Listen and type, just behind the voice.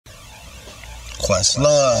Questlove.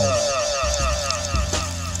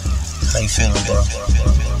 How you feeling, bro?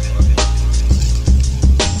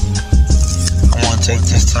 I wanna take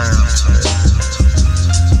this time to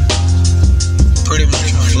pretty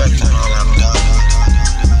much reflect on all I've done.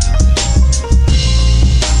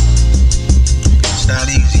 It's not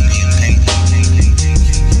easy being painted.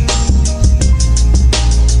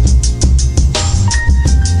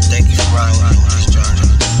 Thank you for riding on this journey.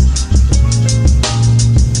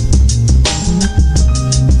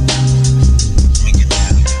 Let me get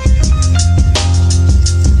that.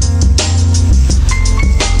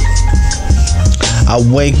 I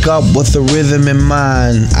wake up with a rhythm in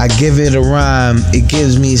mind. I give it a rhyme. It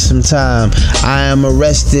gives me some time. I am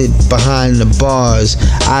arrested behind the bars.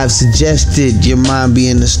 I've suggested your mind be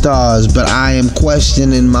in the stars, but I am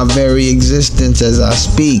questioning my very existence as I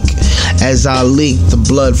speak, as I leak the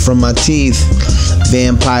blood from my teeth.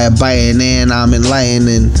 Vampire biting and I'm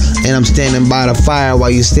enlightening, and I'm standing by the fire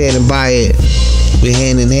while you're standing by it. We're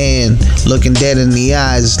hand in hand, looking dead in the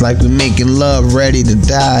eyes. It's like we're making love, ready to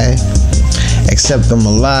die. Except I'm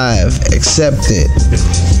alive, accept it.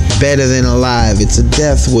 Better than alive, it's a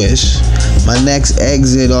death wish. My next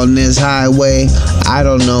exit on this highway, I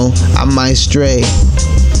don't know, I might stray.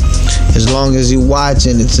 As long as you're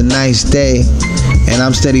watching, it's a nice day. And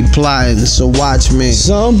I'm steady plotting, so watch me.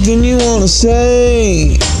 Something you wanna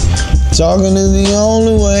say, talking is the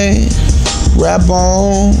only way. Rap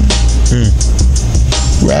on,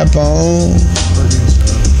 rap on,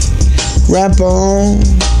 rap on.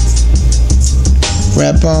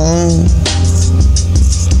 Rap on,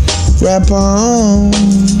 rap on,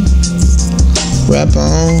 rap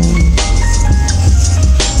on.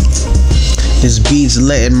 This beat's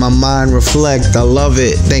letting my mind reflect. I love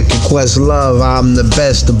it. Thank you, Questlove. I'm the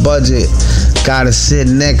best, the budget. Gotta sit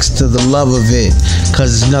next to the love of it,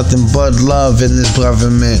 cause it's nothing but love in this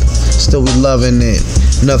government. Still we loving it.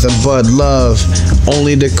 Nothing but love.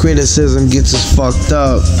 Only the criticism gets us fucked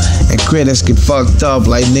up, and critics get fucked up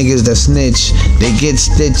like niggas that snitch. They get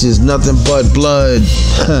stitches, nothing but blood.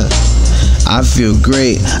 I feel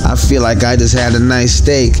great. I feel like I just had a nice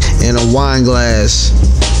steak in a wine glass.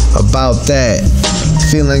 About that,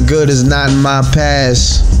 feeling good is not in my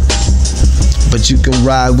past, but you can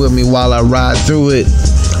ride with me while I ride through it.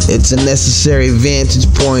 It's a necessary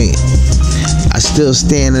vantage point. I still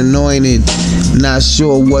stand anointed, not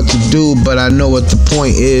sure what to do, but I know what the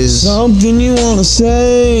point is. Something you wanna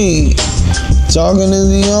say, talking is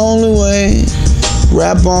the only way.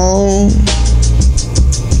 Rap on,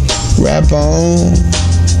 rap on,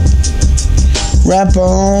 rap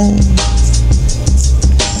on,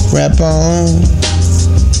 rap on,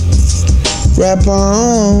 rap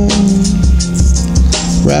on,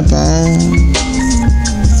 rap on.